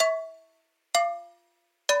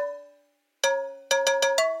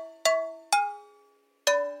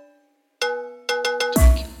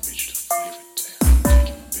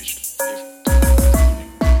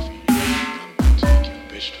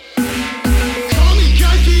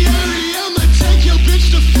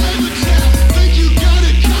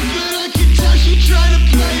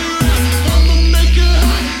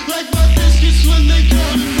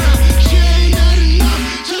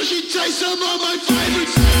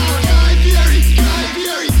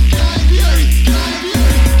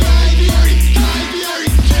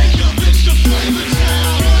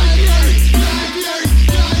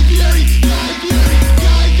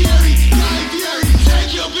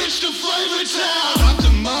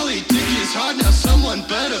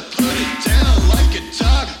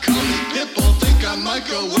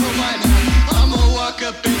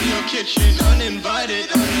kitchen, uninvited,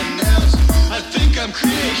 unannounced. I think I'm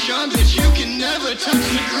creation, bitch, you can never touch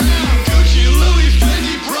the ground. Gucci, Louis,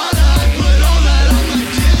 Fendi, Prada, I put all that on my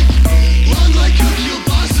dick. Long like a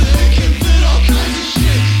kielbasa, it can fit all kinds of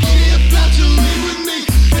shit. She about to leave with me,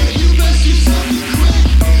 and you best do something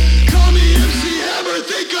quick. Call me MC Hammer,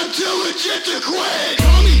 think I'm too legit to quit.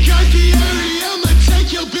 Call me Guy Fieri, I'ma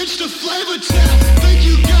take your bitch to Flavor Town. Think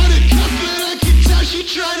you got a cup, but I can tell she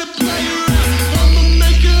trying to play around. I'ma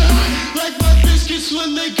make her hot, like my biscuits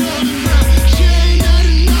when they golden brown. She ain't had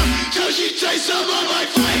enough, till she tastes some of my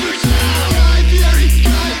Flavor Town. Guy Fieri,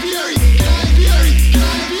 Guy Fieri, Guy Fieri,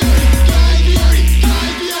 Guy Fieri, Guy Fieri, Guy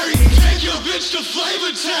Fieri. Take your bitch to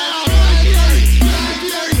Flavor Town. Guy Fieri, Guy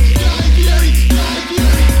Fieri, Guy Fieri, Guy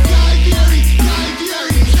Fieri, Guy Fieri, Guy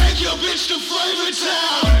Fieri. Take your bitch to Flavor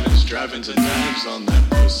Town. Diners, drive-ins, and dives on that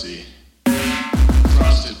pussy.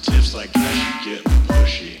 Frosted tips like I should get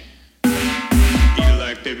pushy. Eat it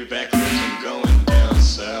like baby back ribs, I'm going down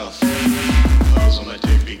south. Pose on my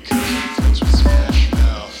dick because I'm friends with Smash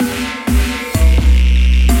Mouth.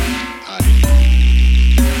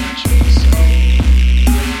 Check this out.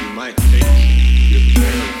 You might think you're the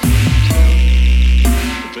mayor of town,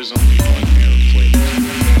 but there's only one mayor of Flavor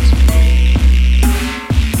Town.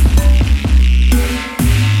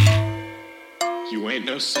 You ain't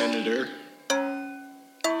no senator.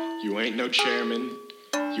 You ain't no chairman.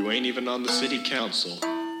 You ain't even on the city council.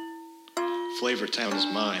 Flavor Town is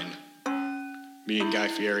mine. Me and Guy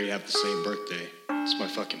Fieri have the same birthday. It's my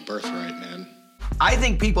fucking birthright, man. I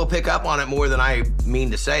think people pick up on it more than I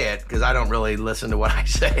mean to say it, because I don't really listen to what I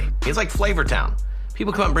say. It's like Flavor Town.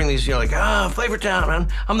 People come up and bring these, like, Flavor Town, man.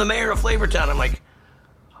 I'm the mayor of Flavor Town. I'm like,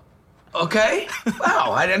 okay.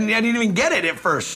 Wow, I didn't even get it at first.